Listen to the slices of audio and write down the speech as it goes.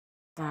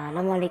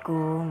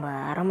Assalamualaikum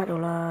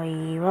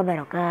warahmatullahi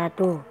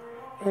wabarakatuh.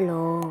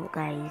 Hello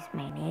guys,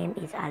 my name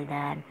is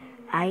Aldan.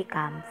 I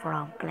come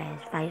from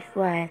class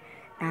 5Y.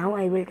 Now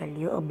I will tell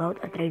you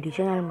about a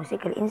traditional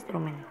musical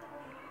instrument.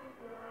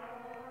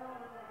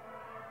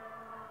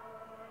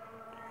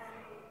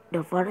 The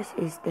first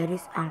is there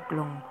is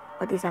angklung.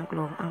 What is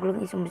angklung?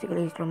 Angklung is a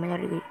musical instrument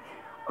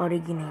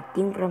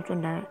originating from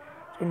Sunda,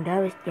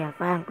 West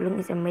Java. Angklung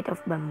is made of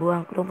bamboo.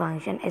 Angklung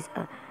function as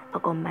a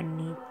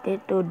accompaniment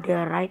to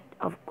the rite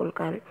of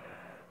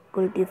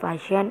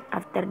cultivation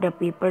after the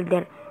people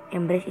there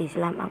embrace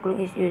Islam. Angklung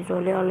is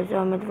usually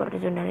also made for the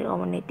Sundanese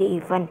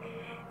community event,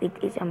 which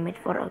is made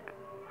for a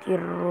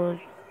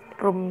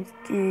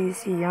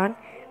circumcision,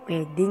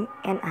 wedding,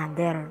 and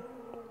other.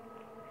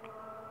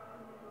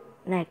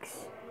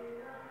 Next.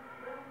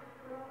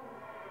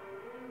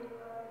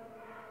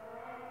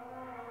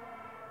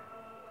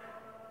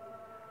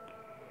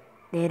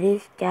 There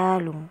is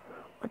calung.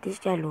 What is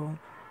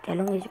calung?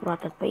 Calung is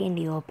prototype in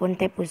the open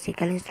type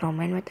musical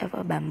instrument made of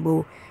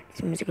bamboo.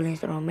 This musical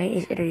instrument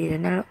is a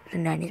traditional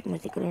Sundanese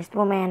musical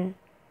instrument.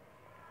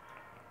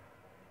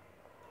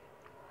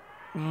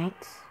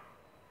 Next.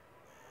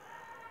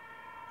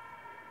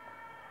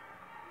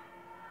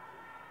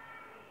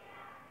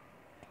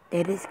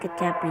 There is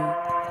kecapi.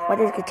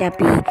 What is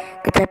kecapi?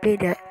 Kecapi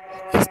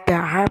is the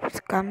harp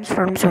comes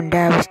from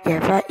Sunda, West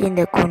Java in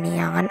the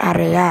Kuniangan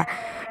area.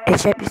 The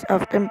shape is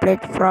often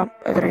played from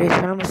a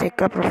traditional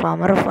musical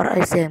performer. For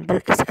example,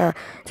 is a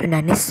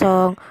Sundanese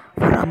song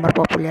for a more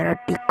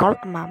popularity called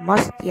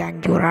Mamos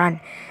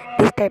Cianjuran.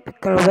 This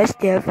typical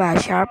West Java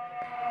sharp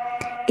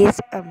is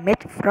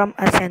made from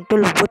a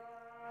sentul wood.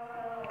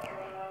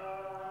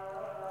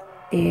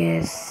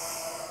 This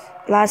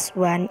last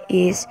one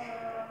is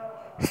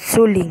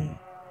suling.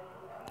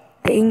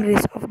 The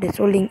English of the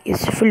suling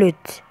is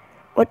flute.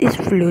 What is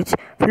flute?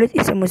 Flute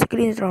is a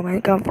musical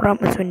instrument come from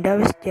Sunda,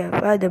 West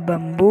Java. The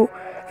bamboo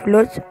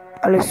flute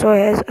also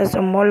has a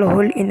small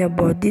hole in the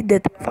body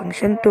that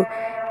functions to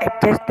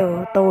adjust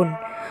the tone.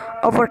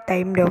 Over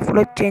time, the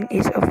flute changed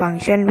its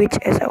function, which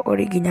is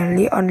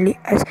originally only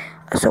as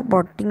a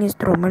supporting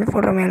instrument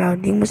for a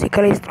melodic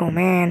musical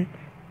instrument,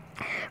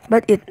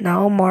 but it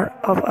now more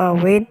of a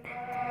wind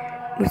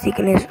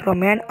musical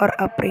instrument or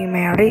a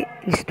primary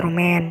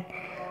instrument.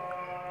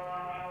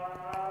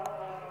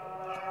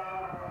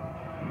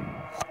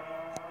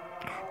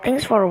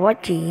 Thanks for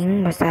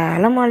watching.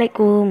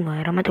 Wassalamualaikum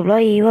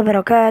warahmatullahi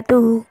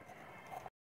wabarakatuh.